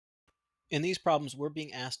In these problems, we're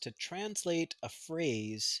being asked to translate a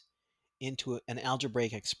phrase into an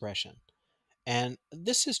algebraic expression. And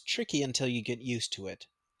this is tricky until you get used to it.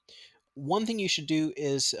 One thing you should do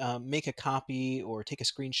is make a copy or take a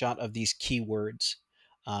screenshot of these keywords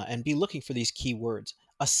and be looking for these keywords.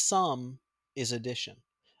 A sum is addition.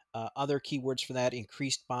 Other keywords for that: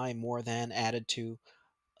 increased by, more than, added to.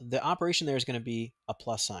 The operation there is going to be a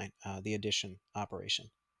plus sign, the addition operation.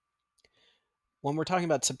 When we're talking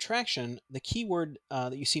about subtraction, the keyword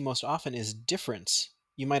that you see most often is difference.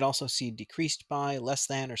 You might also see decreased by, less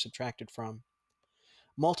than, or subtracted from.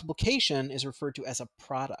 Multiplication is referred to as a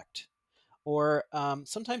product. Or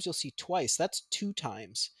sometimes you'll see twice. That's two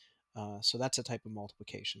times. So that's a type of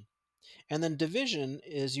multiplication. And then division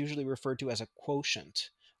is usually referred to as a quotient.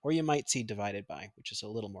 Or you might see divided by, which is a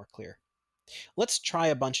little more clear. Let's try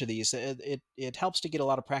a bunch of these. It helps to get a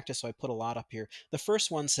lot of practice, so I put a lot up here. The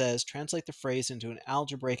first one says, translate the phrase into an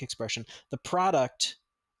algebraic expression, the product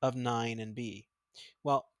of 9 and b.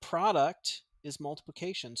 Well, product is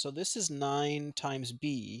multiplication, so this is 9 times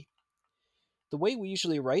b. The way we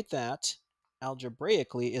usually write that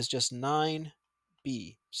algebraically is just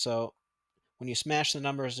 9b. So when you smash the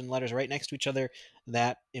numbers and letters right next to each other,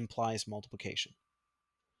 that implies multiplication.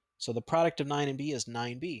 So the product of 9 and b is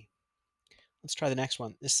 9b. Let's try the next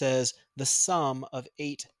one. This says the sum of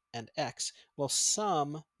 8 and x. Well,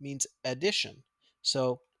 sum means addition.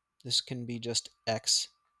 So this can be just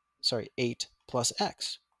 8 plus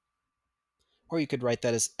x. Or you could write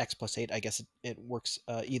that as x plus 8. I guess it works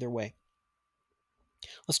either way.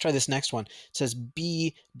 Let's try this next one. It says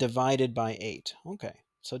b divided by 8. Okay,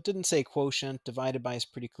 so it didn't say quotient. Divided by is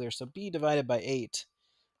pretty clear. So b divided by 8.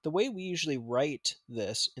 The way we usually write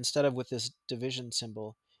this, instead of with this division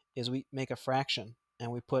symbol, is we make a fraction.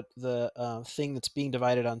 And we put the thing that's being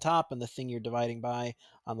divided on top and the thing you're dividing by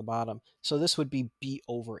on the bottom. So this would be b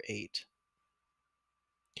over 8.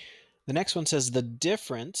 The next one says the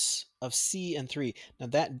difference of c and 3. Now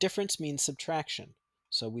that difference means subtraction.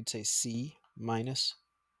 So we'd say c minus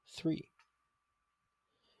 3.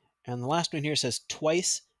 And the last one here says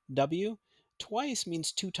twice w. Twice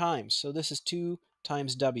means 2 times. So this is 2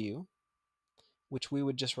 times w, which we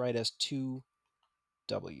would just write as 2w.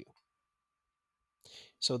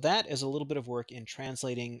 So that is a little bit of work in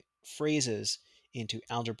translating phrases into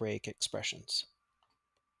algebraic expressions.